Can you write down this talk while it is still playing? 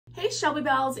Hey Shelby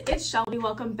Bells, it's Shelby.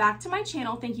 Welcome back to my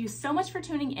channel. Thank you so much for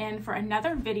tuning in for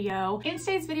another video. In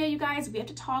today's video, you guys, we have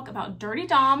to talk about Dirty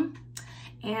Dom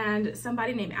and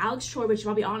somebody named Alex Choi, which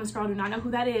I'll be honest, girl, I do not know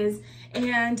who that is.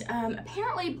 And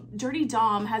apparently Dirty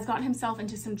Dom has gotten himself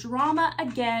into some drama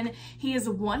again. He is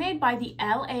wanted by the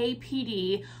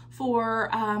LAPD for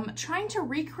trying to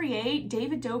recreate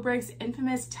David Dobrik's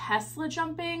infamous Tesla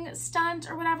jumping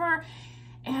stunt or whatever.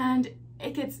 And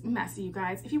it gets messy, you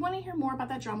guys. If you want to hear more about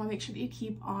that drama, make sure that you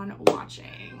keep on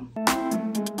watching.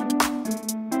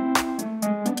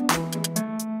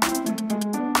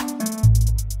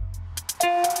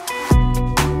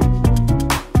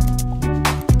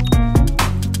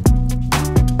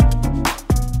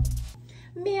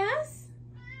 Miss?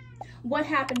 What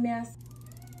happened, Miss?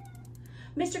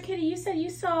 Mr. Kitty, you said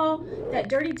you saw that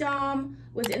Dirty Dom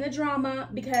was in the drama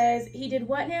because he did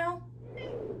what now?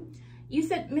 You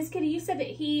said, Miss Kitty, you said that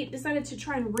he decided to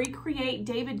try and recreate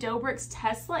David Dobrik's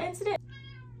Tesla incident?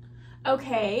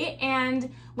 Okay,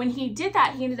 and when he did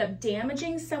that, he ended up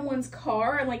damaging someone's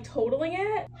car and like totaling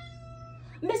it?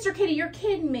 Mr. Kitty, you're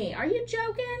kidding me. Are you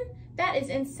joking? That is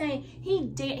insane.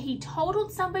 He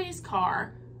totaled somebody's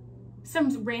car,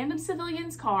 some random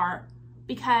civilian's car,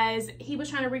 because he was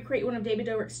trying to recreate one of David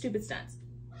Dobrik's stupid stunts.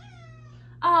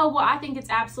 Oh, well, I think it's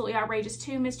absolutely outrageous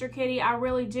too, Mr. Kitty. I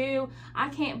really do. I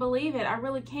can't believe it. I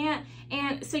really can't.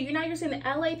 And so you're saying the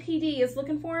LAPD is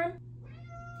looking for him?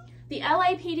 The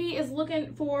LAPD is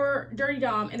looking for Dirty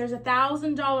Dom, and there's a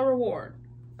 $1,000 reward.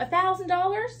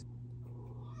 $1,000?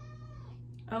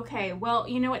 Okay, well,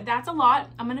 you know what? That's a lot.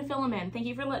 I'm going to fill him in. Thank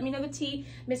you for letting me know the tea.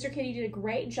 Mr. Kitty, you did a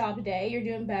great job today. You're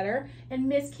doing better. And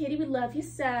Miss Kitty, we love you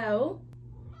so.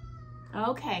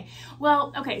 Okay,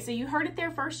 well, okay, so you heard it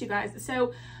there first, you guys.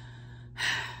 So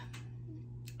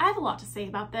I have a lot to say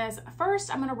about this.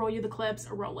 First, I'm gonna roll you the clips.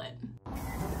 Roll it.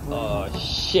 Oh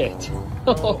shit.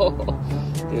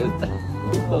 Dude,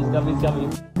 those gummies got me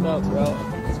up, bro.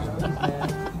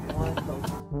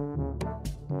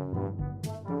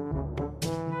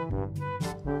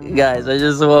 Guys, I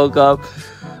just woke up.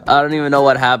 I don't even know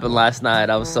what happened last night.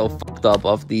 I was so fucked up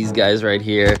off these guys right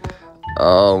here.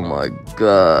 Oh my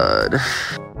god.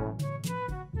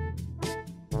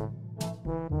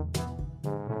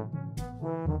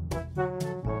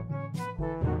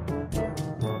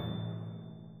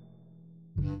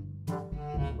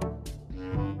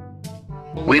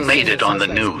 We made it on the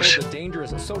news. A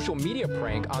dangerous social media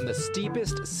prank on the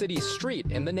steepest city street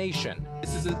in the nation.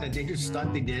 This is a dangerous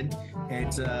stunt they did.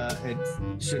 It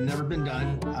should have never been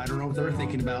done. I don't know what they were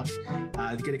thinking about.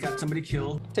 They could have got somebody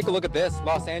killed. Take a look at this.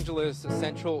 Los Angeles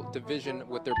Central Division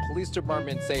with their police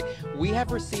department say, we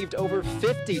have received over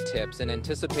 50 tips and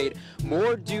anticipate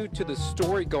more due to the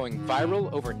story going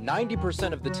viral. Over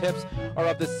 90% of the tips are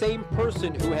of the same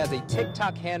person who has a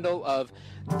TikTok handle of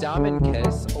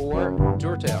Dominicus or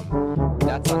Durte.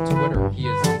 That's on Twitter. He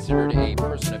is considered a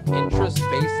person of interest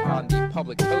based on the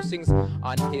public postings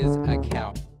on his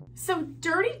account. So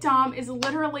Dirty Dom is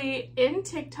literally in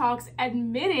TikToks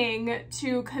admitting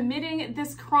to committing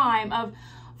this crime of,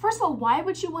 first of all, why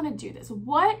would you want to do this?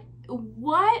 What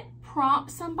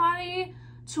prompts somebody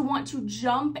to want to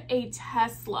jump a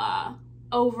Tesla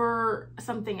over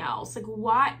something else? Like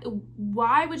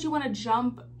why would you want to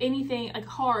jump anything, a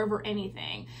car over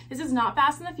anything? This is not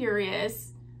Fast and the Furious.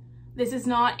 This is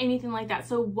not anything like that.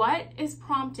 So what is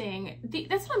prompting,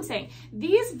 that's what I'm saying.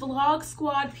 These vlog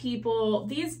squad people,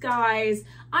 these guys,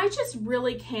 I just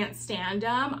really can't stand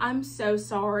them. I'm so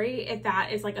sorry if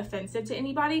that is like offensive to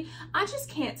anybody. I just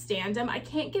can't stand them. I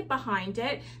can't get behind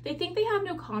it. They think they have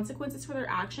no consequences for their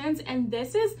actions. And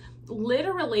this is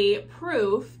literally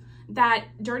proof that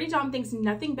Dirty Dom thinks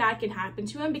nothing bad can happen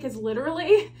to him, because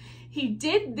literally he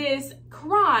did this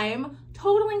crime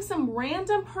totaling some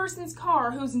random person's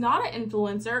car who's not an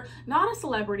influencer, not a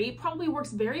celebrity, probably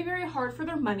works very, very hard for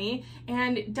their money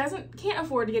and can't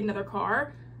afford to get another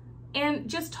car, and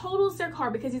just totals their car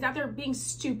because he's out there being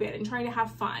stupid and trying to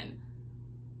have fun.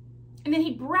 And then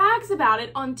he brags about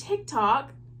it on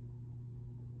TikTok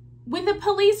when the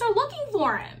police are looking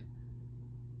for him.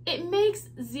 It makes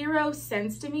zero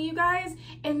sense to me, you guys.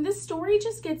 And this story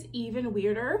just gets even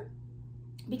weirder,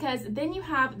 because then you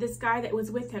have this guy that was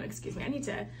with him. Excuse me, I need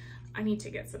to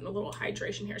get a little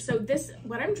hydration here. So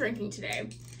what I'm drinking today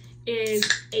is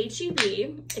HEB.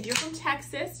 If you're from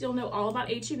Texas, you'll know all about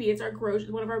HEB. It's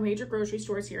one of our major grocery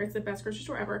stores here. It's the best grocery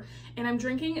store ever. And I'm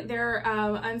drinking their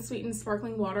unsweetened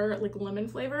sparkling water, like lemon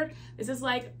flavored. This is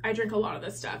like, I drink a lot of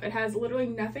this stuff. It has literally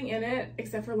nothing in it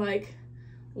except for like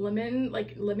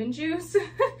lemon juice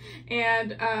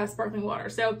and sparkling water.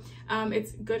 So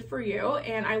it's good for you.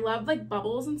 And I love like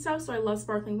bubbles and stuff. So I love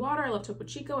sparkling water. I love Topo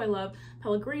Chico. I love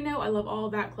Pellegrino. I love all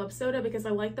of that club soda because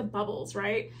I like the bubbles,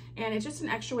 right? And it's just an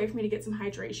extra way for me to get some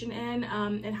hydration in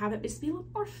and have it just be a little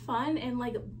more fun and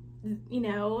like, you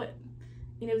know,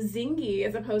 zingy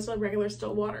as opposed to like regular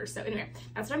still water. So anyway,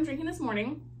 that's what I'm drinking this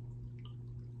morning.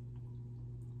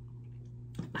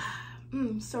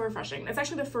 So refreshing. That's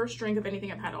actually the first drink of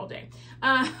anything I've had all day.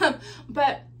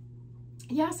 But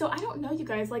yeah, so I don't know, you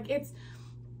guys, like it's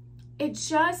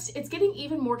getting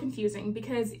even more confusing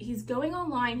because he's going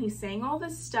online, he's saying all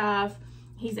this stuff,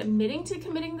 he's admitting to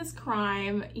committing this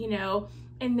crime, you know,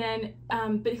 and then,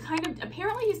 but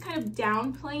apparently he's kind of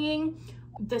downplaying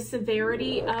the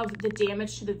severity of the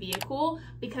damage to the vehicle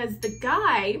because the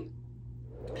guy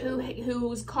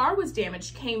whose car was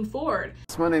damaged came forward.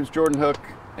 My name's Jordan Hook,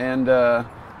 and I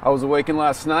was awakened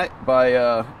last night by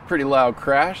a pretty loud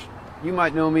crash. You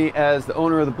might know me as the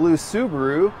owner of the blue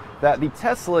Subaru that the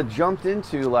Tesla jumped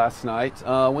into last night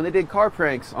when they did car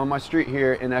pranks on my street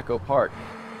here in Echo Park.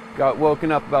 Got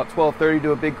woken up about 12:30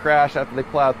 to a big crash after they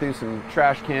plowed through some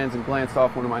trash cans and glanced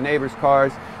off one of my neighbor's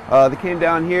cars. They came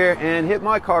down here and hit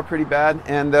my car pretty bad,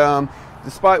 and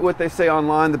despite what they say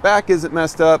online, the back isn't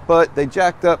messed up, but they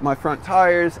jacked up my front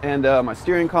tires and my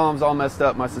steering column's all messed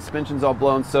up, my suspension's all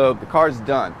blown, so the car's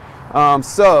done.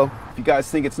 So if you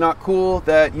guys think it's not cool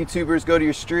that YouTubers go to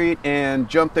your street and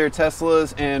jump their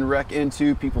Teslas and wreck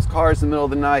into people's cars in the middle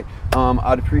of the night,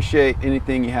 I'd appreciate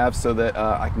anything you have so that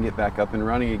I can get back up and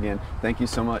running again. Thank you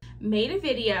so much. Made a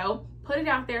video, put it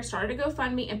out there, started a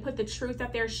GoFundMe, and put the truth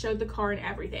out there, showed the car and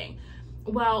everything.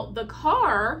 Well, the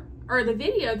car, or the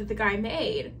video that the guy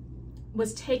made,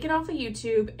 was taken off of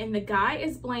YouTube, and the guy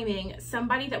is blaming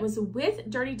somebody that was with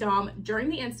Dirty Dom during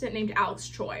the incident named Alex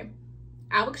Choi.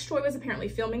 Alex Choi was apparently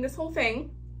filming this whole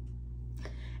thing,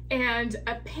 and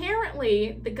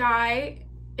apparently the guy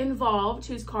involved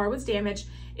whose car was damaged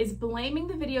is blaming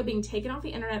the video being taken off the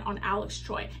internet on Alex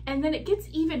Choi. And then it gets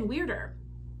even weirder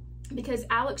because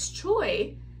Alex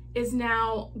Choi is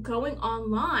now going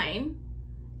online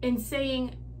and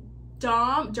saying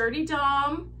Dirty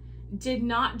Dom did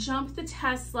not jump the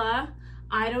Tesla.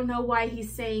 I don't know why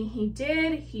he's saying he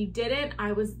did. He didn't.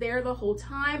 I was there the whole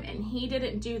time and he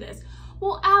didn't do this.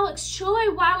 Well, Alex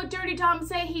Choi, why would Dirty Dom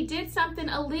say he did something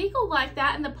illegal like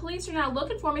that and the police are now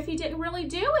looking for him if he didn't really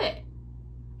do it?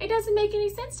 It doesn't make any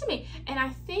sense to me. And I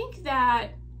think that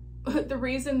the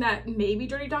reason that maybe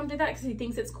Dirty Dom did that because he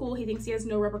thinks it's cool. He thinks he has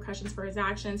no repercussions for his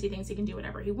actions. He thinks he can do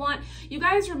whatever he wants. You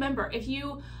guys remember, if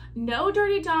you know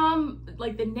Dirty Dom,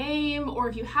 like the name, or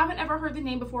if you haven't ever heard the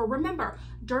name before, remember,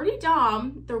 Dirty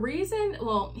Dom, the reason,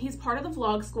 well, he's part of the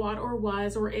vlog squad or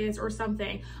was or is or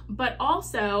something, but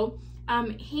also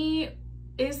he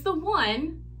is the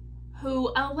one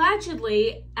who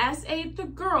allegedly SA'd the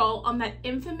girl on that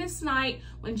infamous night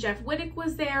when Jeff Wittick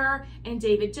was there and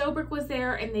David Dobrik was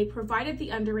there, and they provided the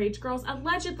underage girls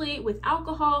allegedly with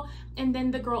alcohol, and then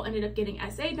the girl ended up getting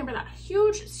SA'd. Remember that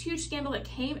huge scandal that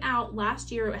came out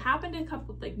last year? It happened a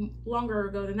couple, like longer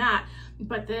ago than that,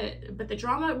 but the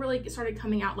drama really started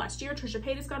coming out last year. Trisha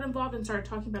Paytas got involved and started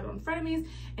talking about it on Frenemies,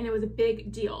 and it was a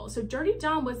big deal. So Dirty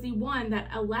Dom was the one that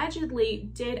allegedly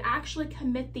did actually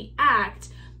commit the act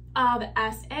of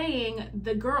SAing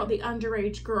the girl, the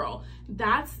underage girl.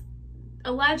 That's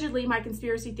allegedly my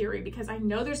conspiracy theory because I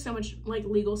know there's so much like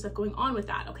legal stuff going on with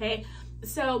that, okay?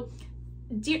 So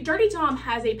Dirty Dom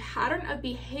has a pattern of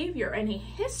behavior and a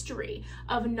history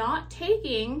of not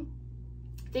taking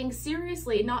things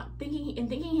seriously, not thinking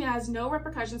he has no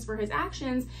repercussions for his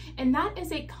actions, and that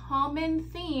is a common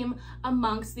theme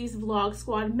amongst these vlog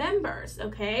squad members,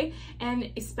 okay? And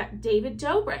David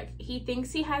Dobrik, he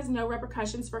thinks he has no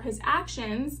repercussions for his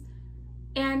actions,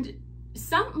 and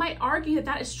some might argue that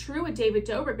that is true with David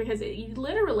Dobrik because he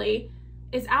literally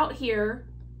is out here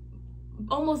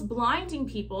almost blinding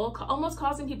people, almost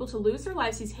causing people to lose their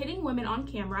lives. He's hitting women on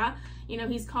camera. You know,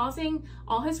 he's causing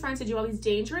all his friends to do all these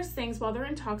dangerous things while they're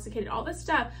intoxicated, all this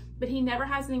stuff, but he never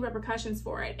has any repercussions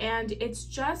for it. And it's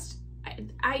just,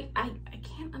 I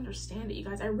can't understand it, you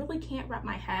guys. I really can't wrap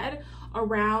my head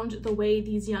around the way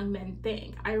these young men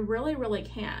think. I really, really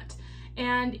can't.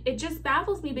 And it just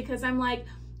baffles me because I'm like,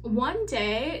 one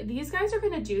day these guys are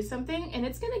going to do something and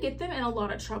it's going to get them in a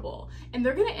lot of trouble and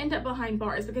they're going to end up behind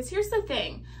bars. Because here's the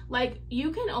thing, like,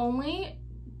 you can only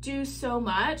do so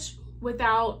much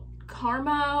without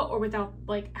karma or without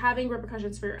like having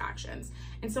repercussions for your actions.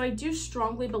 And so I do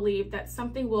strongly believe that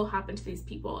something will happen to these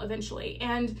people eventually.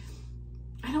 And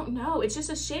I don't know, it's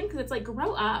just a shame because it's like,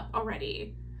 grow up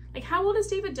already. Like, how old is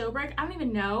David Dobrik? I don't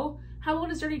even know. How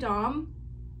old is Dirty Dom?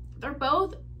 They're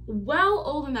both well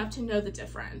old enough to know the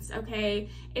difference, okay?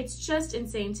 It's just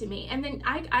insane to me. And then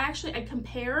I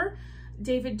compare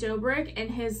David Dobrik and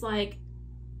his like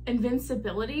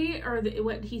invincibility, or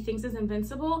what he thinks is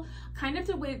invincible, kind of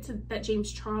the way that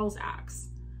James Charles acts.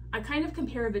 I kind of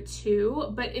compare the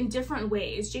two, but in different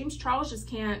ways. James Charles just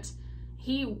can't,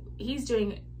 he's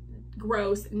doing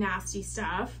gross, nasty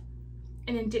stuff.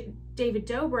 And then David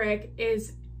Dobrik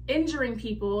is injuring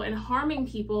people and harming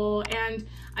people, and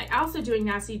also doing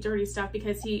nasty, dirty stuff,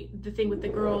 because the thing with the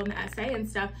girl in the essay and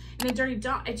stuff, and the dirty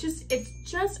dog. It's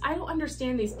just, I don't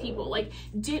understand these people. Like,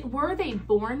 were they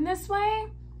born this way?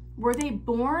 Were they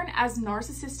born as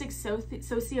narcissistic,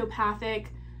 sociopathic,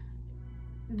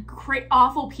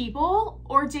 awful people,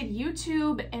 or did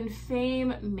YouTube and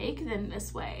fame make them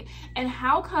this way? And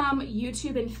how come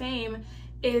YouTube and fame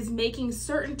is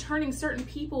turning certain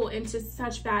people into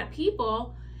such bad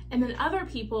people, and then other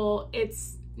people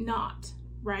it's not,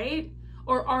 right?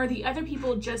 Or are the other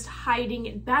people just hiding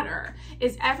it better?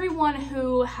 Is everyone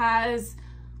who has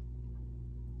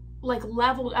like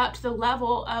leveled up to the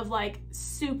level of like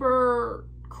super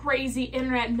crazy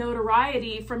internet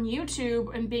notoriety from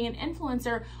YouTube and being an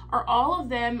influencer, are all of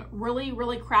them really,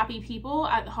 really crappy people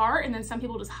at heart, and then some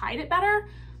people just hide it better?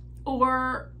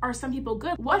 Or are some people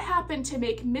good? What happened to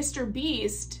make Mr.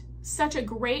 Beast such a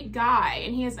great guy,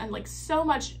 and he has like so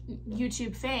much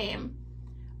YouTube fame,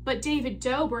 but David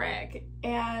Dobrik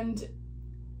and,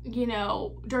 you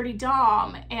know, Dirty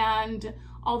Dom and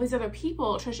all these other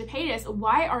people, Trisha Paytas,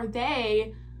 why are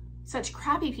they such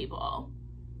crappy people?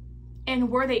 And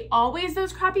were they always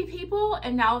those crappy people,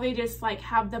 and now they just like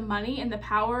have the money and the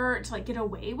power to like get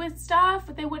away with stuff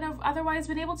that they wouldn't have otherwise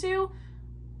been able to?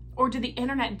 Or did the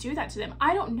internet do that to them?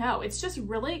 I don't know. It's just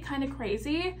really kind of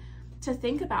crazy to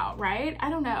think about, right? I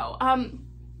don't know.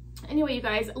 Anyway, you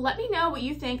guys, let me know what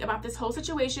you think about this whole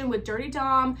situation with Dirty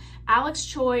Dom, Alex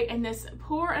Choi, and this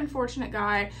poor unfortunate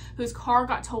guy whose car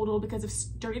got totaled because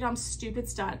of Dirty Dom's stupid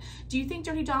stunt. Do you think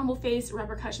Dirty Dom will face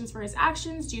repercussions for his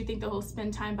actions? Do you think that he'll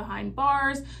spend time behind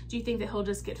bars? Do you think that he'll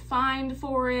just get fined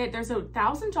for it? There's a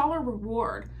 $1,000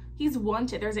 reward. He's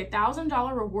wanted. There's a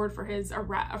 $1,000 reward for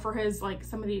his like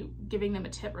somebody giving them a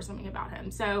tip or something about him.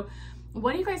 So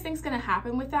what do you guys think is going to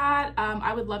happen with that?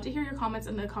 I would love to hear your comments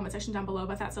in the comment section down below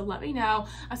about that, so let me know.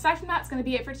 Aside from that, it's going to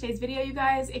be it for today's video, you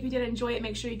guys. If you did enjoy it,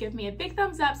 make sure you give me a big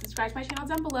thumbs up, subscribe to my channel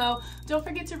down below. Don't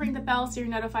forget to ring the bell so you're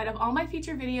notified of all my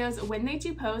future videos when they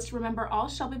do post. Remember, all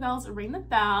Shelby bells ring the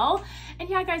bell. And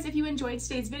yeah, guys, if you enjoyed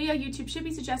today's video, YouTube should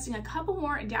be suggesting a couple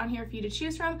more down here for you to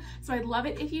choose from, so I'd love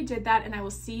it if you did that, and I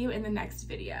will see you in the next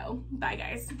video. Bye,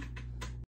 guys.